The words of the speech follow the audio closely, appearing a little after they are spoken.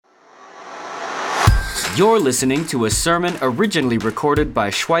You're listening to a sermon originally recorded by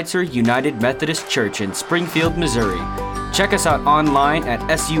Schweitzer United Methodist Church in Springfield, Missouri. Check us out online at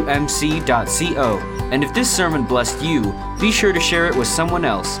sumc.co. And if this sermon blessed you, be sure to share it with someone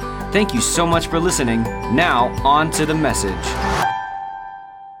else. Thank you so much for listening. Now, on to the message.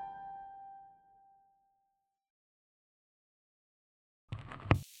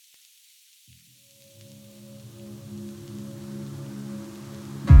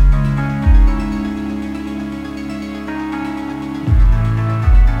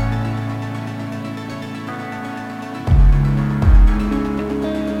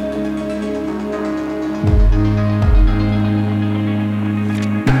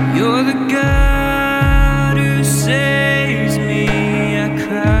 You're the God who saves me. I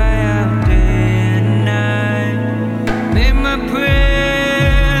cry out day and night. May my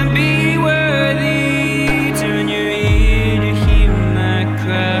prayer be worthy. Turn your ear to hear my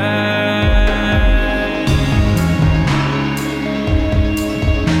cry.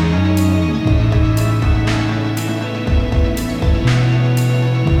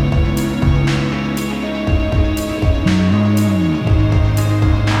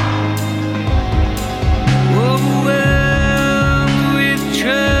 Overwhelmed with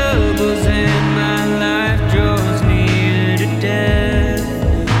troubles and my life draws near to death.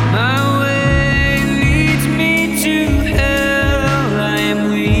 My way leads me to hell. I am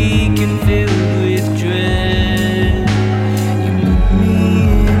weak and filled with dread. You put me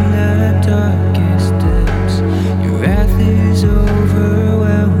in the darkest depths. Your wrath is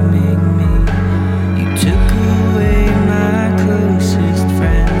overwhelming me. You took away my closest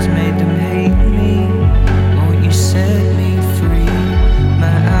friends, made them hate me. Oh, you set me free.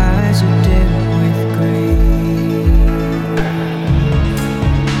 My eyes are dim with grief.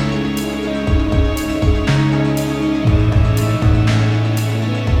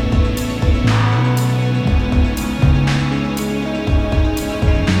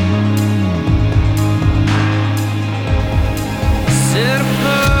 Set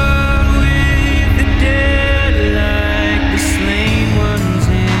apart with the dead, like the slain ones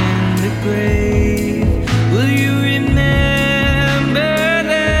in the grave. Will you remember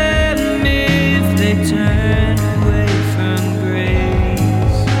them if they turn away from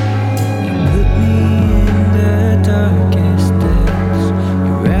grace? You put me in the darkest depths.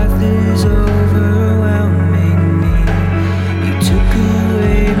 Your wrath is overwhelming me. You took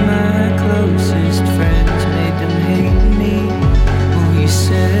away my closest friends, made them hate me. Oh, you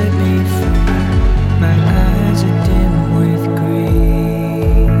set me free. My eyes are dim with grief.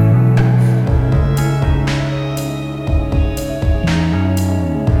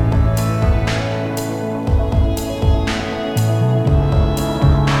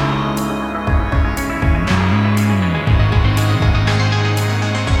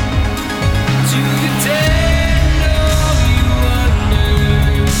 To the dead, know you wonder.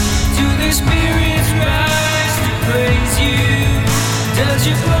 To the spirits rise to praise you. Does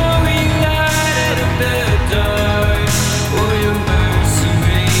your glory light up the dark? Or your mercy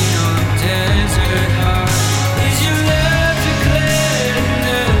reign on desert heart? Is your love declared in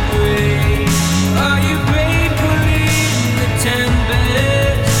the grave? Are you grateful in the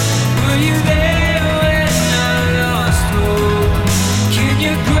tempest? Were you there when I lost hope? Can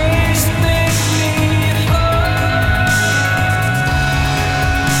your grace make me whole?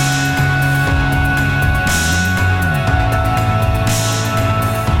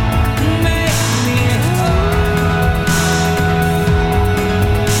 Make me whole. Make me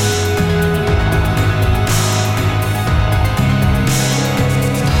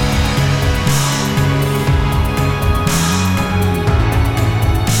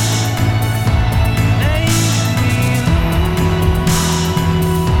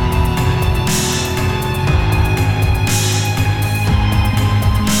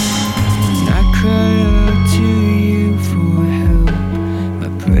I cry out to you for help. My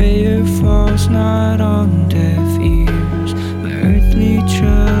prayer falls not on deaf ears. My earthly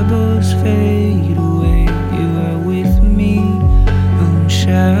troubles fade away. You are with me. Whom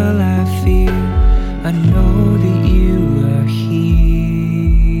shall I fear? I know that you are here.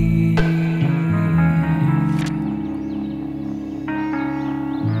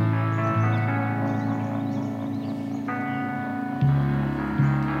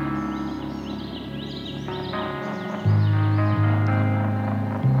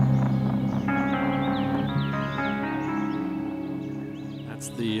 That's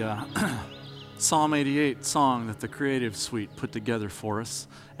the Psalm 88 song that the Creative Suite put together for us.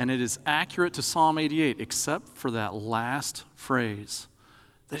 And it is accurate to Psalm 88, except for that last phrase.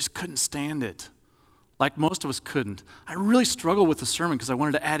 They just couldn't stand it. like most of us couldn't. I really struggled with the sermon because I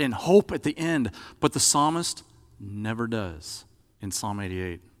wanted to add in hope at the end, but the psalmist never does in Psalm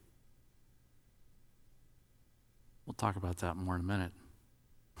 88. We'll talk about that more in a minute.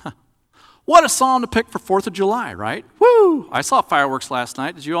 What a psalm to pick for 4th of July, right? Woo! I saw fireworks last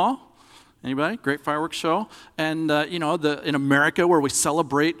night. Did you all? Anybody? Great fireworks show. And, in America where we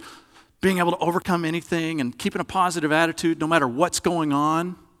celebrate being able to overcome anything and keeping a positive attitude no matter what's going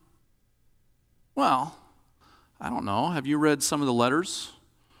on. Well, I don't know. Have you read some of the letters?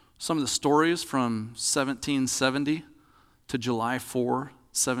 Some of the stories from 1770 to July 4,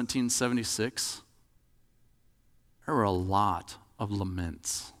 1776? There were a lot of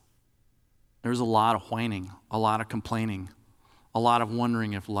laments. There was a lot of whining, a lot of complaining, a lot of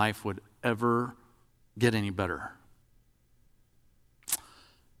wondering if life would ever get any better.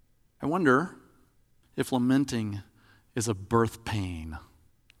 I wonder if lamenting is a birth pain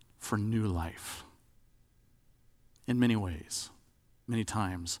for new life. In many ways, many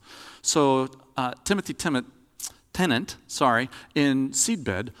times. So Timothy Tennant, in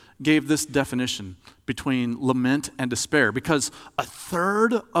Seedbed, gave this definition between lament and despair, because a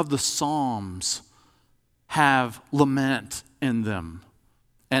third of the Psalms have lament in them.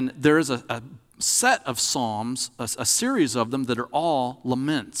 And there is a set of Psalms, a series of them that are all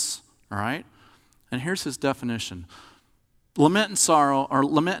laments, all right? And here's his definition. Lament and sorrow, or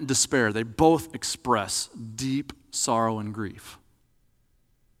lament and despair, they both express deep sorrow and grief.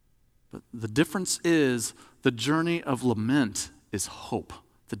 But the difference is the journey of lament is hope.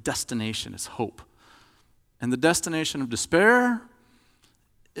 The destination is hope. And the destination of despair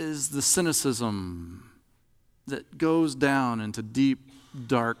is the cynicism that goes down into deep,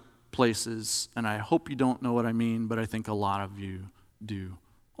 dark places. And I hope you don't know what I mean, but I think a lot of you do.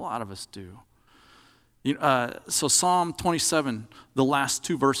 A lot of us do. So Psalm 27, the last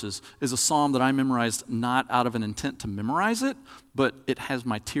two verses, is a psalm that I memorized not out of an intent to memorize it, but it has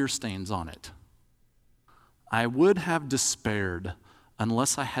my tear stains on it. I would have despaired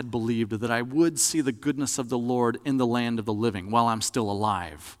unless I had believed that I would see the goodness of the Lord in the land of the living while I'm still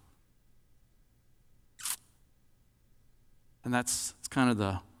alive. And that's kind of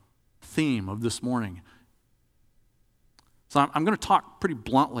the theme of this morning. So I'm going to talk pretty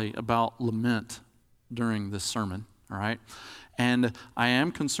bluntly about lament during this sermon, all right? And I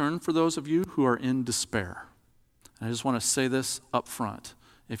am concerned for those of you who are in despair. And I just want to say this up front.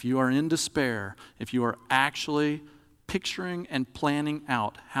 If you are in despair, if you are actually picturing and planning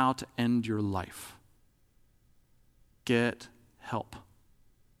out how to end your life, get help.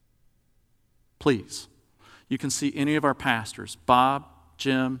 Please. You can see any of our pastors, Bob,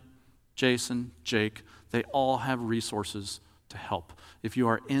 Jim, Jason, Jake, they all have resources to help. If you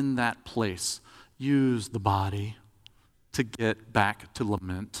are in that place, use the body to get back to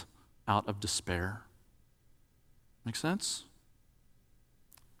lament out of despair. Make sense?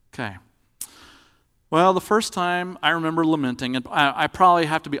 Okay. Well, the first time I remember lamenting, and I probably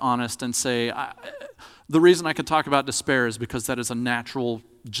have to be honest and say, the reason I can talk about despair is because that is a natural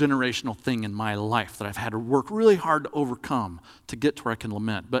generational thing in my life that I've had to work really hard to overcome to get to where I can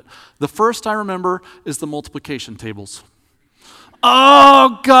lament. But the first I remember is the multiplication tables.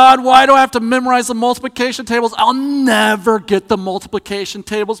 Oh, God, why do I have to memorize the multiplication tables? I'll never get the multiplication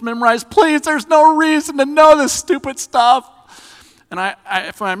tables memorized. Please, there's no reason to know this stupid stuff. And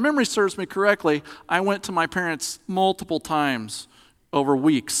if my memory serves me correctly, I went to my parents multiple times over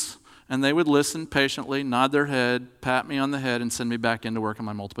weeks, and they would listen patiently, nod their head, pat me on the head, and send me back in to work on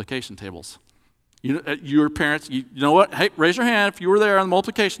my multiplication tables. Your parents, you know what? Hey, raise your hand if you were there on the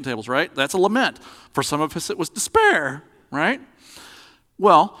multiplication tables, right? That's a lament. For some of us, it was despair, right?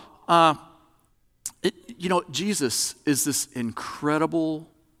 Well, Jesus is this incredible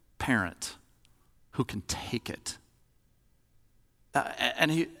parent who can take it.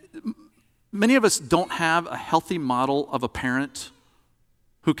 Many of us don't have a healthy model of a parent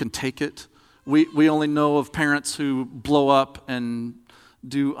who can take it. We only know of parents who blow up and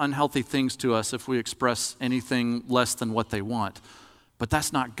do unhealthy things to us if we express anything less than what they want. But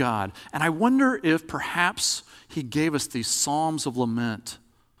that's not God. And I wonder if perhaps He gave us these psalms of lament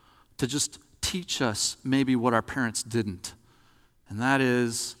to just teach us maybe what our parents didn't. And that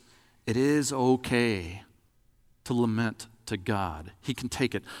is, it is okay to lament to God. He can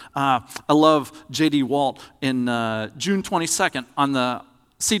take it. I love J.D. Walt in June 22nd on the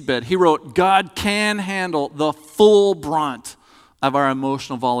seedbed. He wrote, God can handle the full brunt of our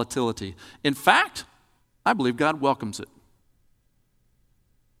emotional volatility. In fact, I believe God welcomes it.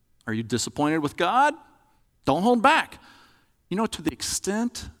 Are you disappointed with God? Don't hold back. To the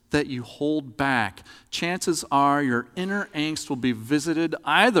extent that you hold back, chances are your inner angst will be visited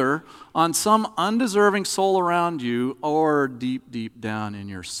either on some undeserving soul around you or deep, deep down in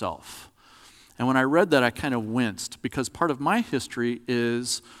yourself. And when I read that, I kind of winced, because part of my history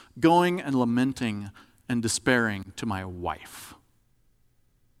is going and lamenting and despairing to my wife.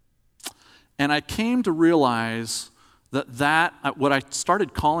 And I came to realize that what I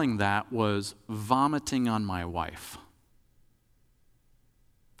started calling that was vomiting on my wife.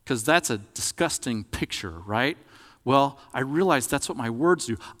 Because that's a disgusting picture, right? Well, I realized that's what my words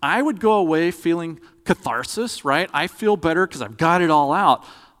do. I would go away feeling catharsis, right? I feel better because I've got it all out.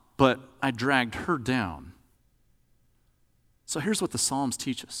 But I dragged her down. So here's what the Psalms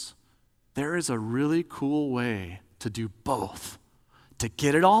teach us. There is a really cool way to do both. To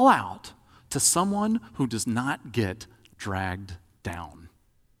get it all out to someone who does not get dragged down.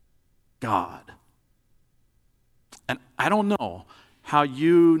 God. And I don't know how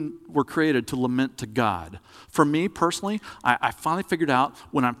you were created to lament to God. For me personally, I finally figured out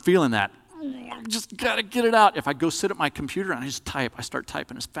when I'm feeling that, I just got to get it out. If I go sit at my computer and I just type, I start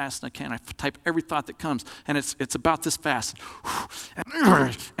typing as fast as I can. I type every thought that comes, and it's about this fast.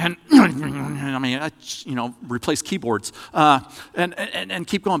 And I mean, replace keyboards and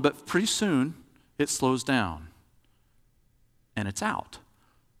keep going. But pretty soon, it slows down, and it's out.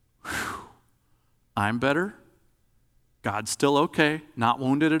 I'm better. God's still okay, not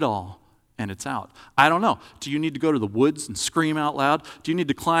wounded at all, and it's out. I don't know. Do you need to go to the woods and scream out loud? Do you need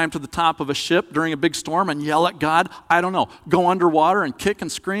to climb to the top of a ship during a big storm and yell at God? I don't know. Go underwater and kick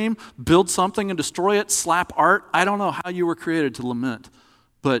and scream, build something and destroy it, slap art? I don't know how you were created to lament,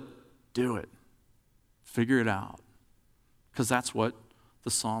 but do it. Figure it out, because that's what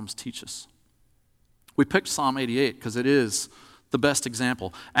the Psalms teach us. We picked Psalm 88 because it is the best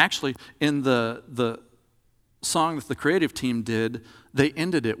example. Actually, in the song that the creative team did, they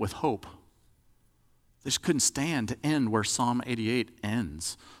ended it with hope. They just couldn't stand to end where Psalm 88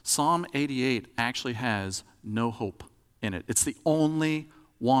 ends. Psalm 88 actually has no hope in it. It's the only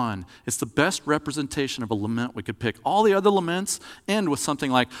one. It's the best representation of a lament we could pick. All the other laments end with something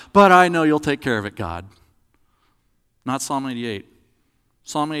like, but I know you'll take care of it, God. Not Psalm 88.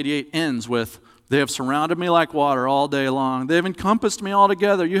 Psalm 88 ends with, they have surrounded me like water all day long. They have encompassed me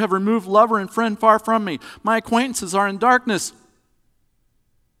altogether. You have removed lover and friend far from me. My acquaintances are in darkness.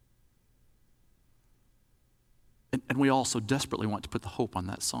 And we also desperately want to put the hope on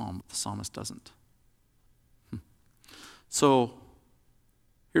that psalm, but the psalmist doesn't. So,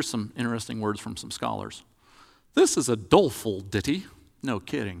 here's some interesting words from some scholars. This is a doleful ditty. No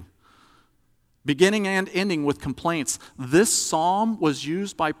kidding. Beginning and ending with complaints. This psalm was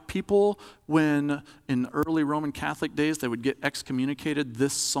used by people when, in early Roman Catholic days, they would get excommunicated.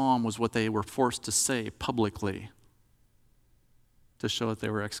 This psalm was what they were forced to say publicly to show that they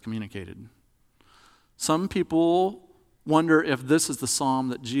were excommunicated. Some people wonder if this is the psalm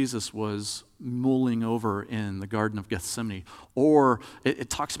that Jesus was mulling over in the Garden of Gethsemane. Or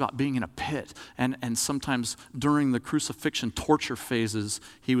it talks about being in a pit. And sometimes during the crucifixion torture phases,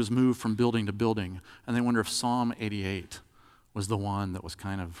 he was moved from building to building. And they wonder if Psalm 88 was the one that was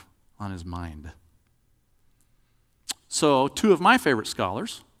kind of on his mind. So, two of my favorite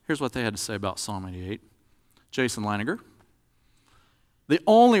scholars, here's what they had to say about Psalm 88. Jason Leininger. The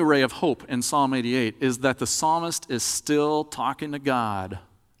only ray of hope in Psalm 88 is that the psalmist is still talking to God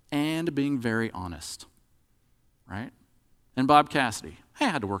and being very honest, right? And Bob Cassidy, I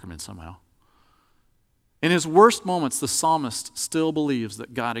had to work him in somehow. In his worst moments, the psalmist still believes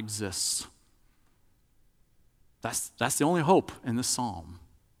that God exists. That's the only hope in this psalm.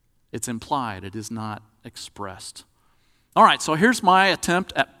 It's implied, it is not expressed. All right, so here's my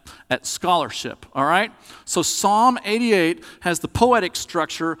attempt at scholarship, all right? So Psalm 88 has the poetic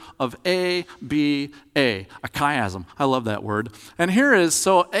structure of A, B, A chiasm. I love that word. And here is,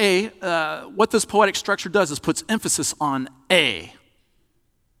 so A, what this poetic structure does is puts emphasis on A.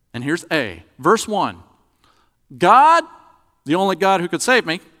 And here's A. Verse 1. God, the only God who could save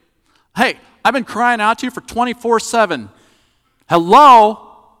me, hey, I've been crying out to you for 24/7.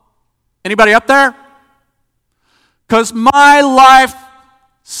 Hello? Anybody up there? Because my life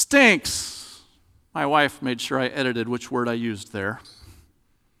stinks. My wife made sure I edited which word I used there.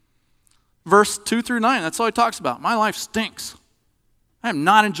 Verse 2 through 9, that's all he talks about. My life stinks. I am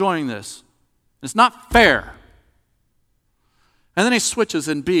not enjoying this. It's not fair. And then he switches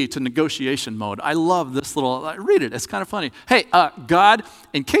in B to negotiation mode. I love this little, read it, it's kind of funny. Hey, God,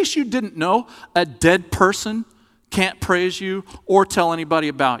 in case you didn't know, a dead person can't praise you or tell anybody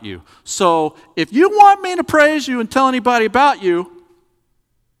about you. So if you want me to praise you and tell anybody about you,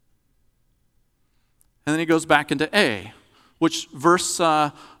 and then he goes back into A. which verse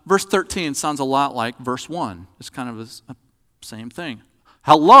 13 sounds a lot like verse 1. It's kind of the same thing.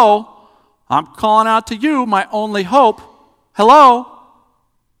 Hello, I'm calling out to you, my only hope. Hello.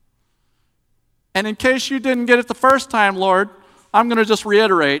 And in case you didn't get it the first time, Lord, I'm going to just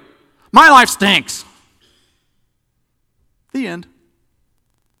reiterate, my life stinks. The end.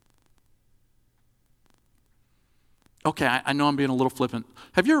 Okay, I know I'm being a little flippant.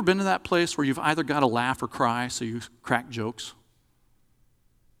 Have you ever been to that place where you've either got to laugh or cry, so you crack jokes?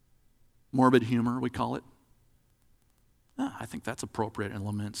 Morbid humor, we call it. I think that's appropriate in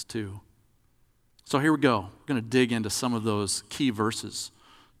laments too. So here we go. We're going to dig into some of those key verses,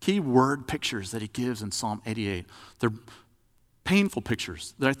 key word pictures that he gives in Psalm 88. They're painful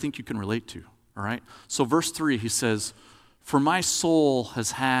pictures that I think you can relate to, all right? So verse 3, he says, "For my soul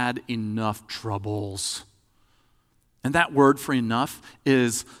has had enough troubles." And that word for enough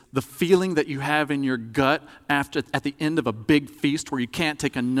is the feeling that you have in your gut at the end of a big feast where you can't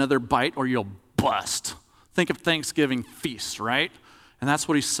take another bite or you'll bust. Think of Thanksgiving feasts, right? And that's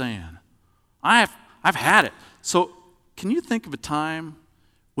what he's saying. I've had it. So can you think of a time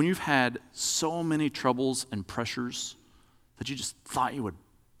when you've had so many troubles and pressures that you just thought you would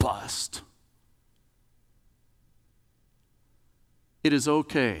bust? It is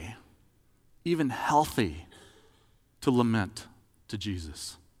okay, even healthy, to lament to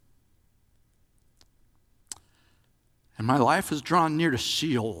Jesus. And my life has drawn near to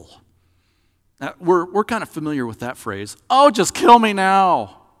Sheol. Now, we're kind of familiar with that phrase. Oh, just kill me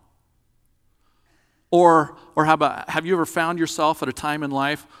now. Or how about, have you ever found yourself at a time in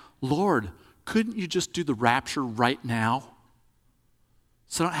life, Lord, couldn't you just do the rapture right now?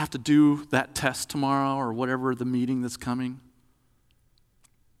 So I don't have to do that test tomorrow or whatever the meeting that's coming.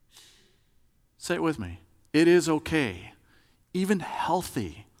 Say it with me. It is okay, even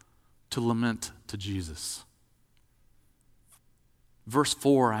healthy, to lament to Jesus. Verse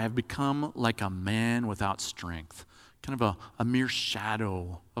 4, I have become like a man without strength, kind of a mere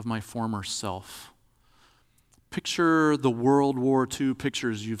shadow of my former self. Picture the World War II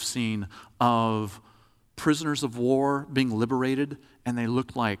pictures you've seen of prisoners of war being liberated, and they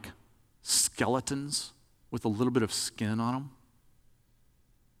look like skeletons with a little bit of skin on them.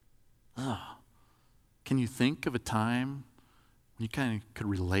 Ugh. Can you think of a time when you kind of could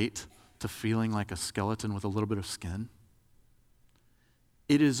relate to feeling like a skeleton with a little bit of skin?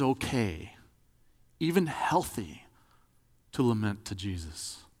 It is okay, even healthy, to lament to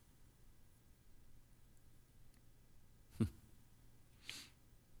Jesus.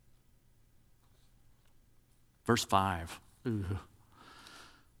 Verse 5. Ooh.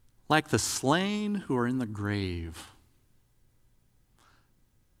 Like the slain who are in the grave.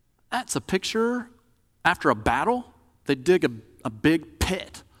 That's a picture. After a battle, they dig a big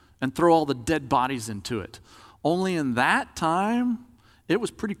pit and throw all the dead bodies into it. Only in that time, it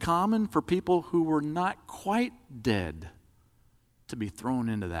was pretty common for people who were not quite dead to be thrown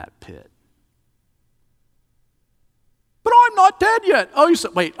into that pit. But I'm not dead yet. Oh, you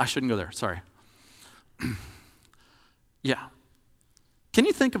said, wait, I shouldn't go there. Sorry. Yeah. Can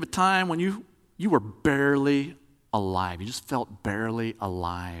you think of a time when you were barely alive? You just felt barely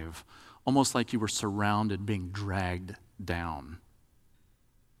alive. Almost like you were surrounded, being dragged down.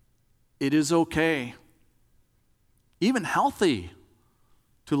 It is okay, even healthy,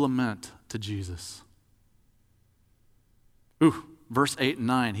 to lament to Jesus. Ooh, verse 8 and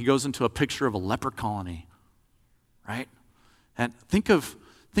 9, he goes into a picture of a leper colony, right? And think of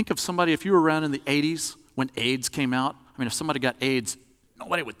somebody, if you were around in the 80s when AIDS came out, I mean, if somebody got AIDS,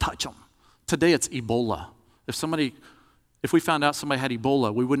 nobody would touch them. Today it's Ebola. If we found out somebody had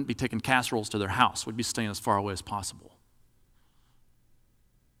Ebola, we wouldn't be taking casseroles to their house. We'd be staying as far away as possible.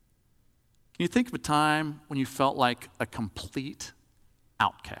 Can you think of a time when you felt like a complete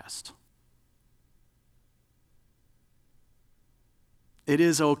outcast? It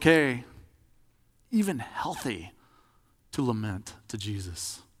is okay, even healthy, to lament to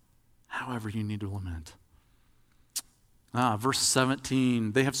Jesus, however you need to lament. Verse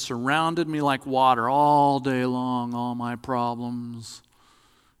 17, they have surrounded me like water all day long, all my problems.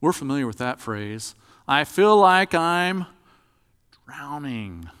 We're familiar with that phrase. I feel like I'm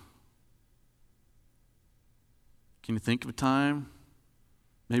drowning. Can you think of a time?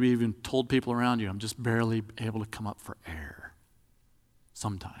 Maybe even told people around you, I'm just barely able to come up for air.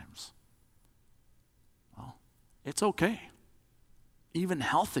 Sometimes. Well, it's okay, even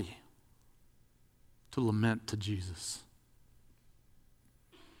healthy, to lament to Jesus.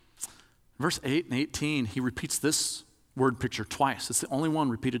 Verse 8 and 18, he repeats this word picture twice. It's the only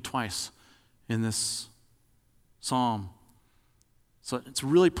one repeated twice in this psalm. So it's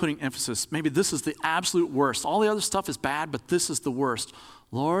really putting emphasis. Maybe this is the absolute worst. All the other stuff is bad, but this is the worst.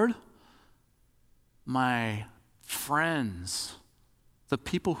 Lord, my friends, the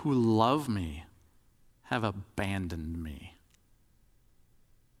people who love me, have abandoned me.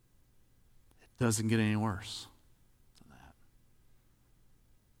 It doesn't get any worse than that.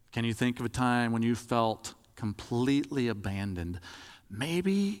 Can you think of a time when you felt completely abandoned,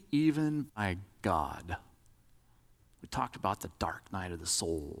 maybe even by God? We talked about the dark night of the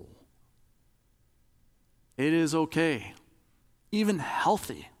soul. It is okay, even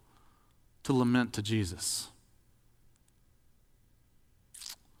healthy, to lament to Jesus.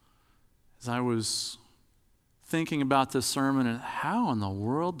 As I was thinking about this sermon and how in the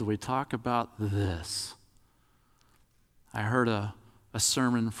world do we talk about this, I heard a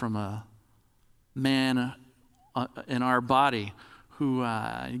sermon from a man in our body who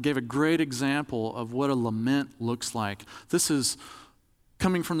gave a great example of what a lament looks like. This is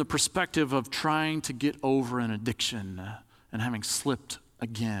coming from the perspective of trying to get over an addiction and having slipped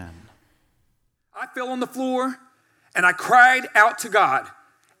again. I fell on the floor and I cried out to God,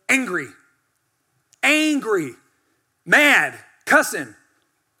 angry, mad, cussing.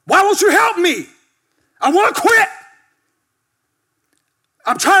 Why won't you help me? I want to quit.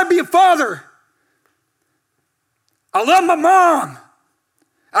 I'm trying to be a father. I love my mom.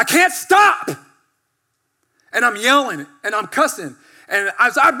 I can't stop. And I'm yelling and I'm cussing. And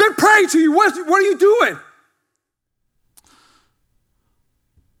I've been praying to you. What are you doing?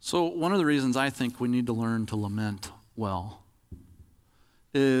 So one of the reasons I think we need to learn to lament well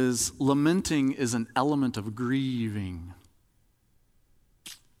is lamenting is an element of grieving.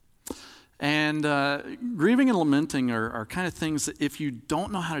 And grieving and lamenting are kind of things that if you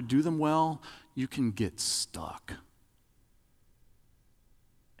don't know how to do them well, you can get stuck.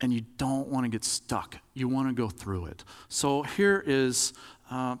 And you don't want to get stuck. You want to go through it. So here is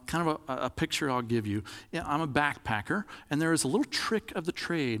kind of a picture I'll give you. Yeah, I'm a backpacker, and there is a little trick of the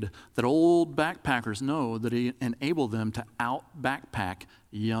trade that old backpackers know that enable them to out-backpack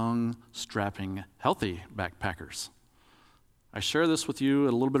young, strapping, healthy backpackers. I share this with you at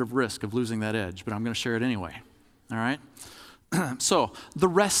a little bit of risk of losing that edge, but I'm going to share it anyway. All right? So the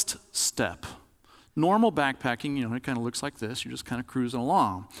rest step. Normal backpacking, it kind of looks like this. You're just kind of cruising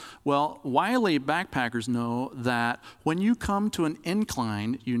along. Well, wily backpackers know that when you come to an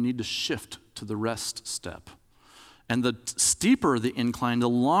incline, you need to shift to the rest step. And the steeper the incline, the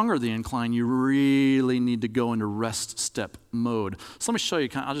longer the incline, you really need to go into rest step mode. So let me show you,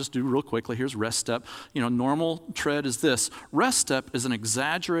 I'll just do real quickly. Here's rest step. Normal tread is this. Rest step is an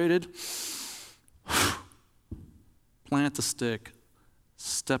exaggerated plant the stick,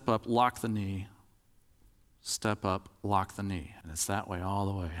 step up, lock the knee, step up, lock the knee. And it's that way all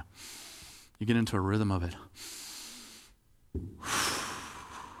the way. You get into a rhythm of it.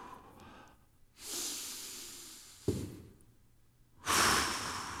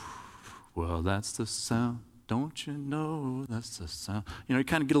 Well, that's the sound. Don't you know that's the sound? You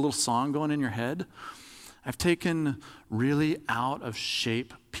kind of get a little song going in your head. I've taken really out of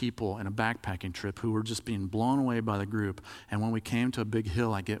shape people in a backpacking trip who were just being blown away by the group. And when we came to a big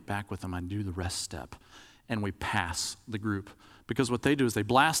hill, I get back with them. I do the rest step. And we pass the group. Because what they do is they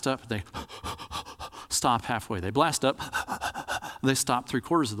blast up, they stop halfway. They blast up, they stop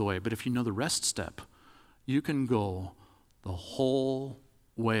 3/4 of the way. But if you know the rest step, you can go the whole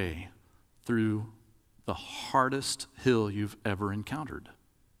way through the hardest hill you've ever encountered.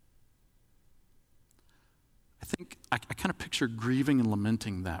 I think I kind of picture grieving and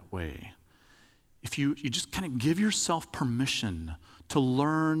lamenting that way. If you just kind of give yourself permission to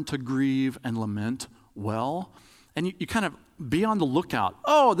learn to grieve and lament well, and you kind of be on the lookout.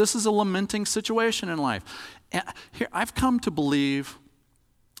 Oh, this is a lamenting situation in life. And here, I've come to believe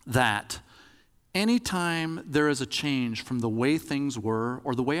that anytime there is a change from the way things were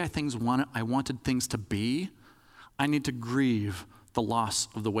or the way I wanted things to be, I need to grieve the loss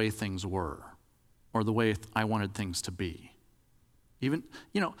of the way things were or the way I wanted things to be. Even,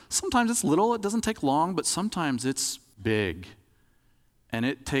 sometimes it's little, it doesn't take long, but sometimes it's big. And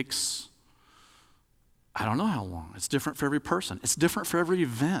it takes, I don't know how long. It's different for every person. It's different for every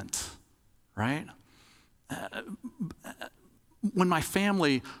event, right? When my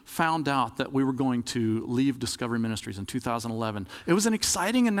family found out that we were going to leave Discovery Ministries in 2011, it was an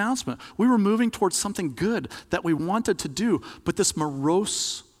exciting announcement. We were moving towards something good that we wanted to do, but this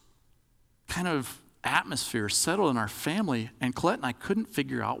morose kind of atmosphere settled in our family, and Colette and I couldn't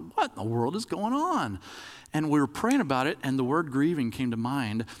figure out what in the world is going on. And we were praying about it, and the word grieving came to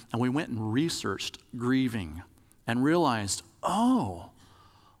mind, and we went and researched grieving and realized, all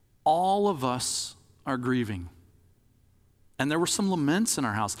of us are grieving. And there were some laments in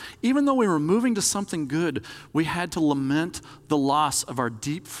our house. Even though we were moving to something good, we had to lament the loss of our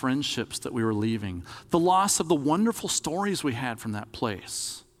deep friendships that we were leaving, the loss of the wonderful stories we had from that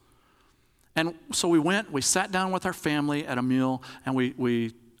place. And so we sat down with our family at a meal, and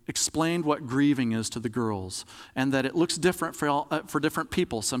we explained what grieving is to the girls, and that it looks different for different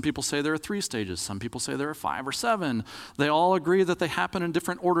people. Some people say there are 3 stages. Some people say there are 5 or 7. They all agree that they happen in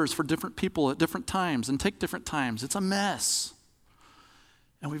different orders for different people at different times and take different times. It's a mess.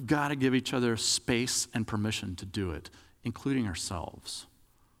 And we've got to give each other space and permission to do it, including ourselves.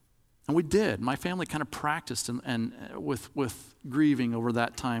 And we did. My family kind of practiced and with grieving over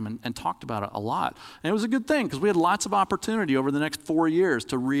that time and talked about it a lot. And it was a good thing because we had lots of opportunity over the next 4 years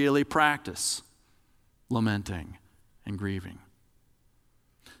to really practice lamenting and grieving.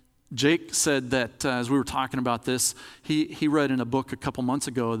 Jake said that as we were talking about this, he read in a book a couple months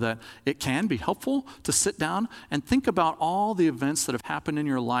ago that it can be helpful to sit down and think about all the events that have happened in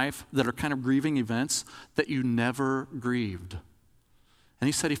your life that are kind of grieving events that you never grieved. And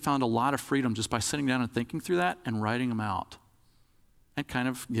he said he found a lot of freedom just by sitting down and thinking through that and writing them out and kind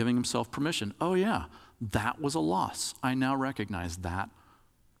of giving himself permission. Oh yeah, that was a loss. I now recognize that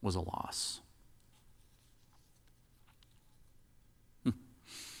was a loss.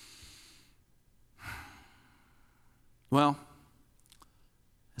 Well,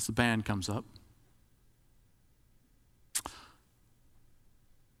 as the band comes up,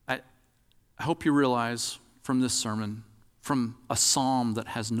 I hope you realize from this sermon, from a psalm that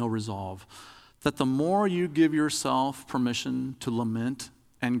has no resolve, that the more you give yourself permission to lament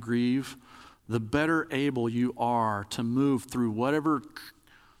and grieve, the better able you are to move through whatever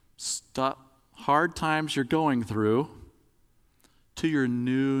hard times you're going through to your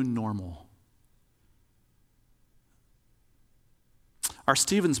new normal. Our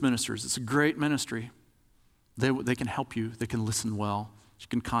Stevens ministers, it's a great ministry. They can help you. They can listen well. You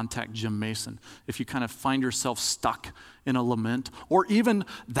can contact Jim Mason if you kind of find yourself stuck in a lament, or even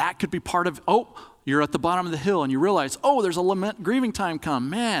that could be part of, you're at the bottom of the hill and you realize, there's a lament, grieving time come.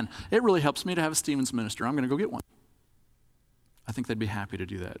 Man, it really helps me to have a Stevens minister. I'm going to go get one. I think they'd be happy to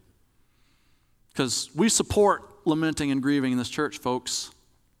do that. Because we support lamenting and grieving in this church, folks,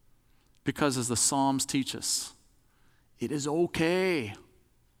 because as the Psalms teach us, it is okay,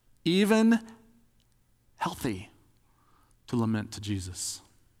 even healthy, to lament to Jesus.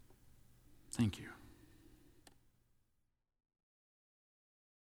 Thank you.